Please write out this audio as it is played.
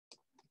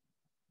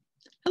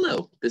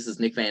Hello, this is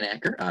Nick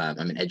VanAcker.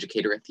 I'm an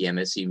educator at the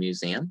MSU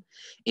Museum,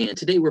 and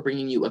today we're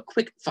bringing you a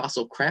quick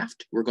fossil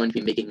craft. We're going to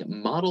be making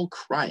model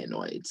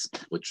crinoids,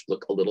 which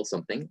look a little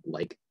something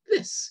like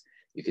this.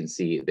 You can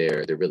see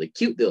they're really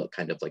cute. They look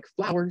kind of like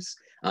flowers.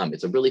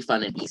 It's a really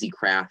fun and easy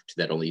craft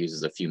that only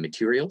uses a few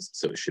materials,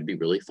 so it should be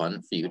really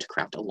fun for you to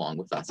craft along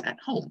with us at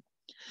home.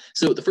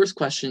 So the first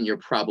question you're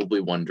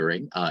probably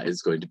wondering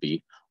is going to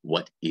be,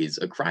 what is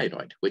a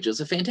crinoid? Which is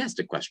a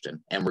fantastic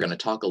question. And we're going to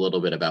talk a little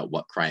bit about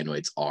what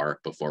crinoids are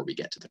before we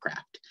get to the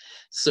craft.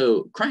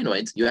 So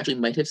crinoids, you actually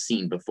might have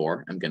seen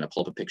before. I'm going to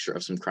pull up a picture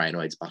of some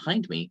crinoids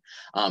behind me.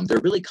 They're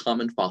a really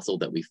common fossil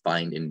that we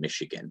find in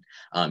Michigan.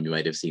 You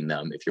might have seen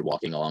them if you're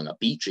walking along a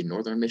beach in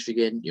northern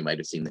Michigan. You might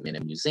have seen them in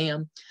a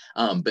museum.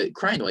 But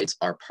crinoids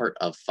are part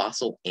of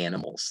fossil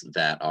animals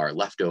that are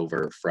left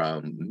over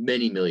from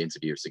many millions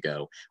of years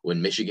ago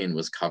when Michigan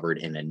was covered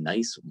in a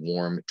nice,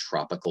 warm,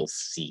 tropical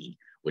sea.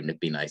 Wouldn't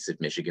it be nice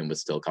if Michigan was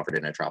still covered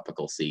in a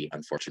tropical sea?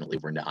 Unfortunately,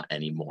 we're not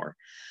anymore.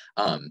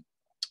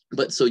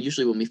 But so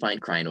usually when we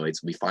find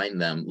crinoids, we find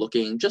them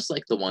looking just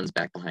like the ones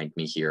back behind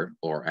me here,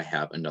 or I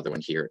have another one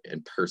here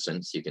in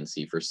person so you can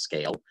see for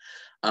scale.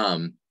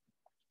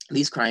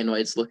 These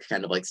crinoids look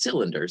kind of like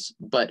cylinders,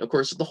 but of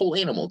course the whole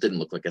animal didn't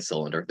look like a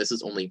cylinder. This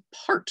is only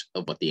part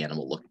of what the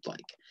animal looked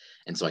like.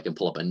 And so I can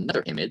pull up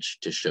another image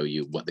to show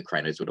you what the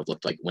crinoids would have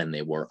looked like when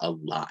they were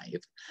alive.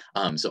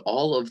 So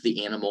all of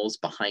the animals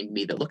behind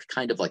me that look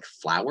kind of like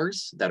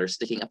flowers that are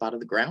sticking up out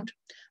of the ground,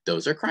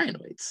 those are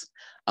crinoids.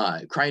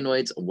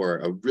 Crinoids were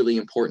a really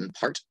important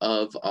part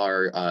of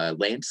our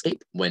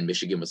landscape when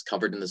Michigan was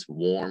covered in this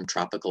warm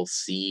tropical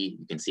sea.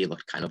 You can see it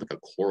looked kind of like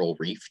a coral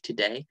reef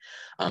today.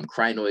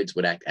 Crinoids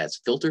would act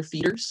as filter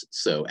feeders.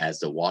 So as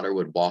the water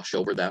would wash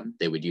over them,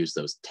 they would use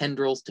those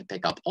tendrils to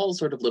pick up all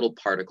sort of little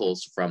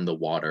particles from the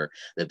water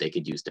that they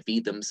could use to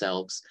feed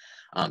themselves.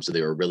 So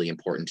they were really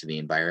important to the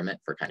environment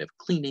for kind of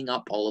cleaning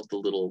up all of the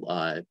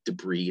little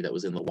debris that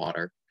was in the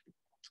water.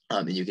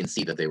 And you can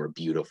see that they were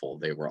beautiful.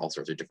 They were all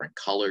sorts of different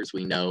colors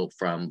we know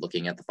from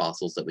looking at the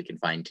fossils that we can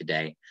find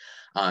today.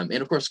 And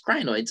of course,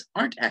 crinoids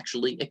aren't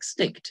actually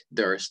extinct.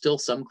 There are still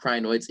some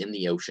crinoids in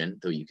the ocean,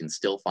 though you can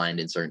still find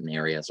in certain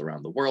areas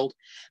around the world.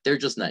 They're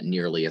just not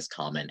nearly as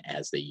common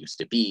as they used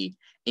to be.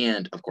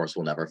 And of course,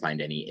 we'll never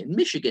find any in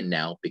Michigan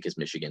now because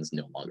Michigan's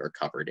no longer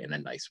covered in a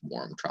nice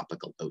warm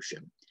tropical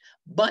ocean.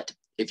 But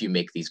if you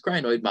make these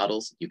crinoid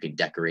models, you can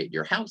decorate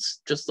your house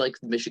just like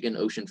the Michigan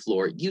ocean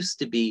floor used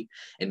to be,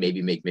 and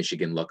maybe make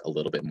Michigan look a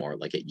little bit more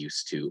like it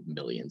used to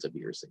millions of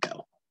years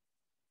ago.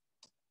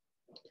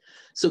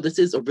 So this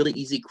is a really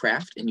easy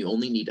craft, and you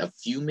only need a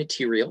few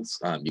materials.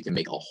 You can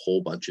make a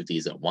whole bunch of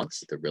these at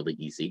once. They're really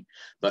easy,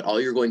 but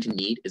all you're going to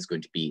need is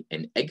going to be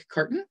an egg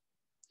carton.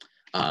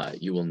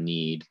 You will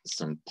need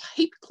some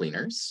pipe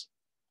cleaners.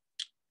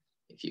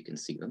 If you can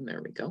see them,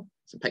 there we go.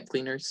 Some pipe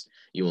cleaners.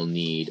 You will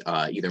need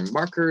either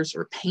markers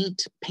or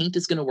paint. Paint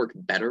is going to work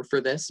better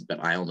for this,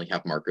 but I only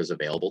have markers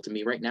available to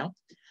me right now.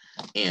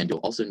 And you'll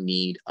also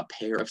need a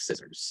pair of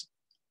scissors,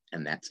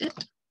 and that's it.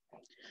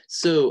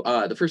 So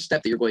the first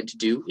step that you're going to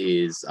do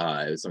is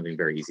something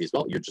very easy as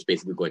well. You're just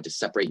basically going to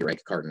separate your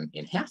egg carton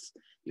in half.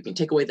 You can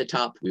take away the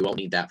top. We won't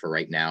need that for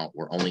right now.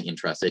 We're only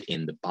interested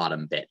in the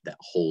bottom bit that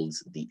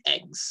holds the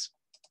eggs.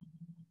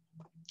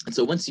 And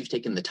so once you've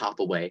taken the top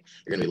away,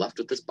 you're going to be left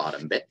with this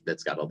bottom bit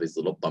that's got all these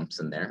little bumps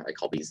in there. I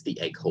call these the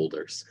egg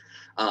holders.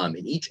 And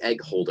each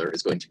egg holder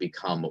is going to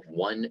become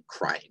one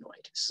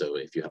crinoid. So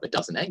if you have a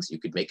dozen eggs, you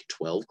could make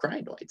 12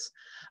 crinoids.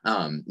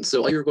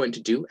 So all you're going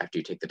to do after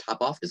you take the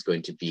top off is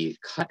going to be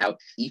cut out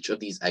each of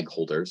these egg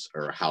holders,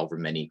 or however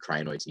many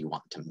crinoids you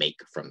want to make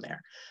from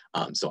there.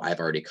 So I've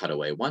already cut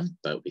away one,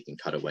 but we can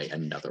cut away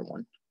another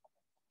one.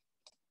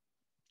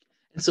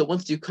 And so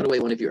once you cut away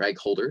one of your egg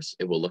holders,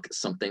 it will look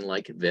something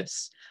like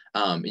this.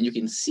 And you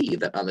can see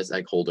that on this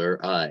egg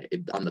holder,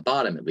 on the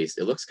bottom at least,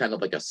 it looks kind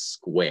of like a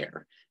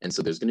square. And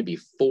so there's going to be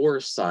 4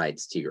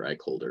 sides to your egg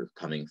holder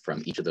coming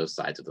from each of those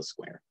sides of the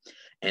square.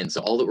 And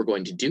so all that we're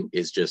going to do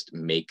is just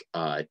make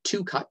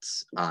 2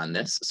 cuts on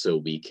this so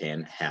we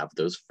can have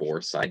those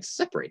 4 sides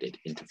separated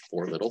into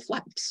 4 little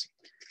flaps.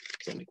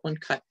 So make 1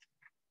 cut,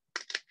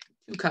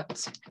 2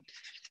 cuts,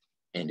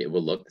 and it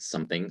will look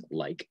something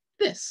like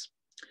this.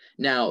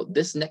 Now,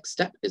 this next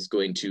step is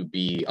going to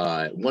be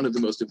one of the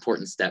most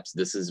important steps.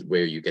 This is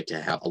where you get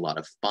to have a lot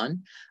of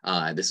fun.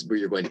 This is where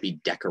you're going to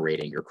be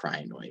decorating your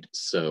crinoid.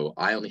 So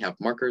I only have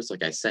markers.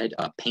 Like I said,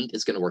 paint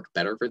is going to work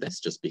better for this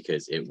just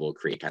because it will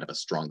create kind of a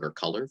stronger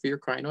color for your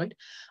crinoid.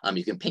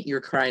 You can paint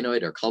your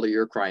crinoid or color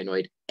your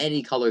crinoid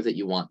any color that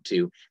you want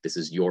to. This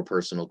is your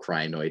personal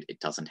crinoid. It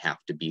doesn't have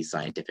to be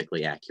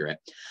scientifically accurate.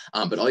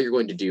 But all you're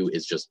going to do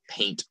is just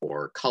paint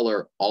or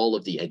color all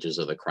of the edges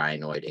of the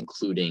crinoid,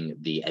 including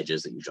the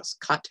edges that you just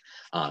cut,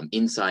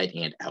 inside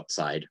and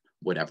outside,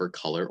 whatever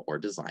color or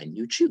design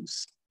you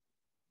choose.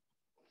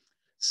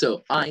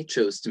 So I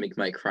chose to make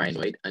my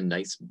crinoid a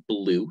nice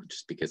blue,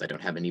 just because I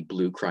don't have any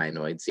blue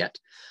crinoids yet.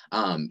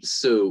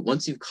 So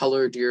once you've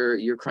colored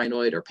your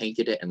crinoid or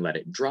painted it and let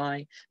it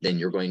dry, then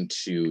you're going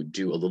to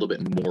do a little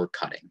bit more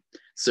cutting.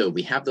 So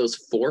we have those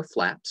 4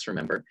 flaps,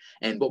 remember,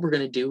 and what we're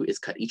going to do is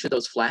cut each of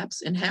those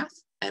flaps in half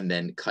and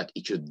then cut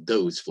each of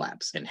those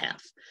flaps in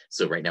half.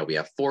 So right now we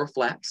have 4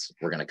 flaps.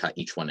 We're going to cut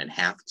each one in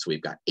half. So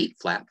we've got 8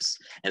 flaps,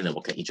 and then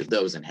we'll cut each of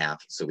those in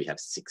half. So we have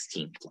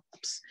 16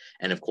 flaps.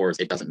 And of course,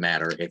 it doesn't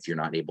matter if you're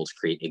not able to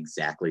create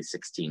exactly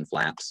 16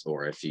 flaps,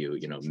 or if you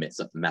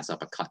mess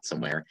up a cut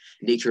somewhere.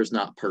 Nature is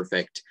not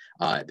perfect.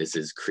 This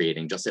is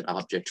creating just an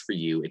object for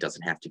you. It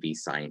doesn't have to be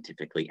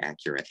scientifically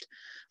accurate.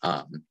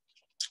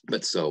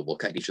 But so we'll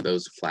cut each of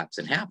those flaps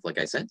in half, like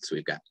I said. So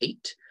we've got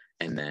 8.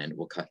 And then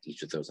we'll cut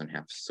each of those in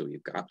half. So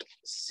we've got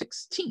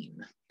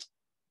 16.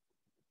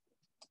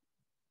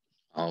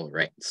 All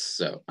right,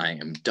 so I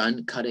am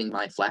done cutting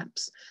my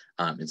flaps.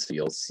 And so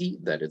you'll see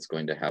that it's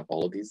going to have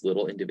all of these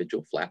little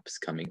individual flaps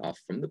coming off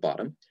from the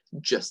bottom,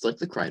 just like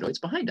the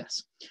crinoids behind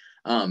us.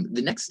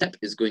 The next step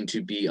is going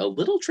to be a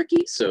little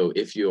tricky. So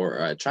if you're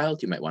a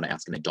child, you might want to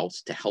ask an adult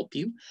to help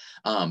you.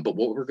 But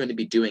what we're going to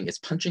be doing is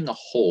punching a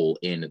hole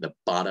in the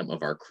bottom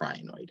of our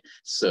crinoid.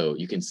 So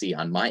you can see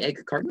on my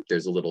egg carton,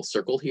 there's a little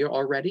circle here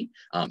already.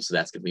 So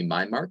that's going to be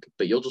my mark,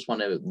 but you'll just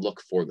want to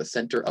look for the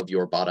center of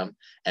your bottom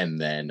and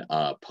then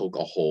poke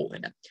a hole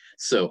in it.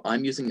 So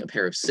I'm using a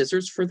pair of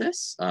scissors for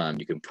this.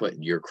 You can put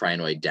your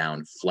crinoid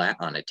down flat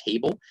on a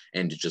table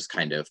and just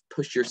kind of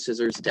push your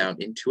scissors down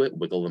into it,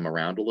 wiggle them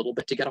around a little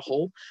bit to get a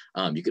hole.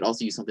 You could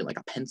also use something like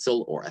a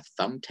pencil or a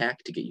thumbtack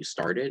to get you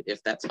started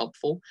if that's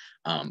helpful.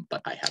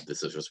 But I have the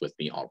scissors with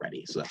me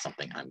already, so that's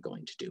something I'm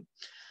going to do.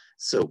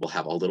 So we'll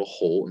have a little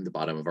hole in the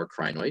bottom of our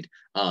crinoid.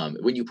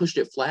 When you pushed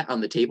it flat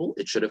on the table,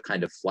 it should have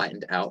kind of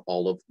flattened out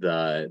all of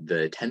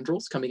the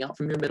tendrils coming out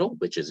from your middle,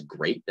 which is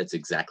great. That's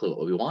exactly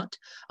what we want.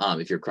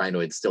 If your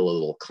crinoid's still a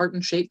little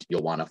carton shaped,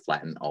 you'll want to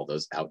flatten all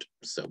those out.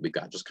 So we've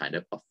got just kind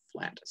of a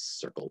flat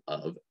circle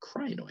of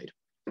crinoid.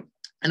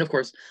 And of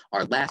course,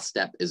 our last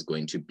step is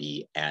going to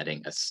be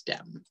adding a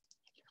stem,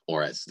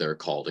 or as they're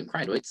called in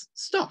crinoids,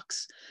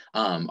 stalks.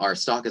 Our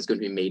stalk is going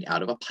to be made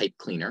out of a pipe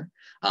cleaner.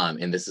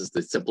 And this is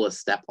the simplest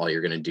step. All you're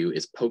going to do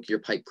is poke your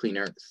pipe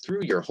cleaner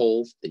through your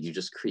hole that you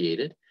just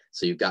created.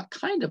 So you've got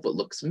kind of what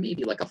looks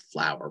maybe like a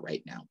flower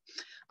right now.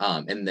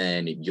 And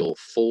then you'll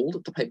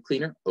fold the pipe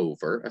cleaner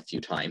over a few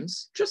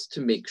times just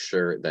to make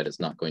sure that it's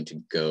not going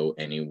to go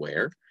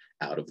anywhere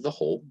out of the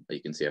hole. You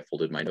can see I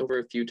folded mine over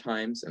a few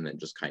times and then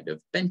just kind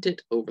of bent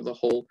it over the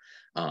hole.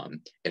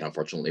 It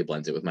unfortunately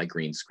blends it with my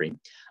green screen,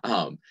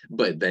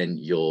 but then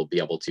you'll be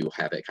able to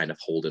have it kind of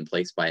hold in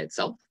place by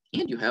itself.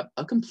 And you have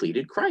a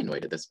completed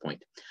crinoid at this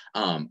point.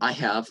 I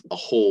have a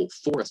whole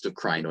forest of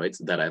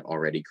crinoids that I've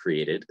already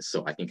created,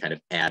 so I can kind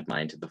of add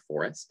mine to the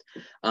forest.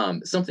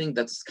 Something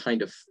that's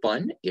kind of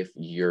fun, if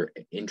you're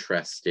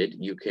interested,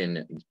 you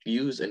can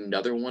use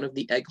another one of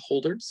the egg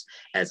holders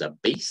as a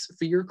base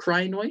for your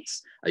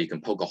crinoids. You can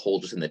poke a hole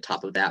just in the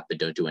top of that, but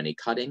don't do any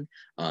cutting.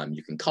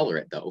 You can color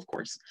it though, of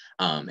course.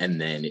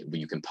 And then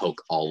you can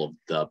poke all of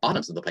the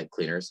bottoms of the pipe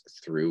cleaners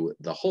through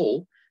the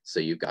hole. So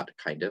you've got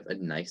kind of a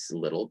nice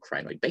little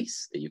crinoid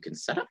base that you can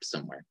set up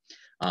somewhere.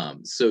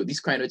 So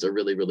these crinoids are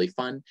really, really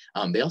fun.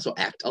 They also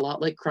act a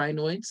lot like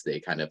crinoids.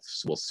 They kind of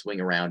will swing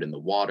around in the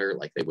water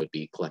like they would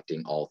be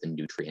collecting all the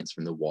nutrients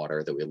from the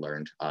water that we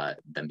learned,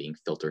 them being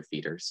filter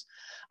feeders.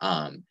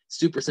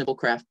 Super simple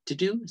craft to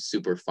do,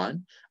 super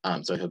fun.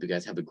 So I hope you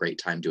guys have a great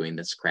time doing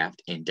this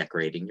craft and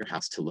decorating your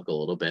house to look a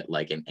little bit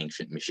like an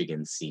ancient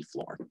Michigan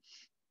seafloor.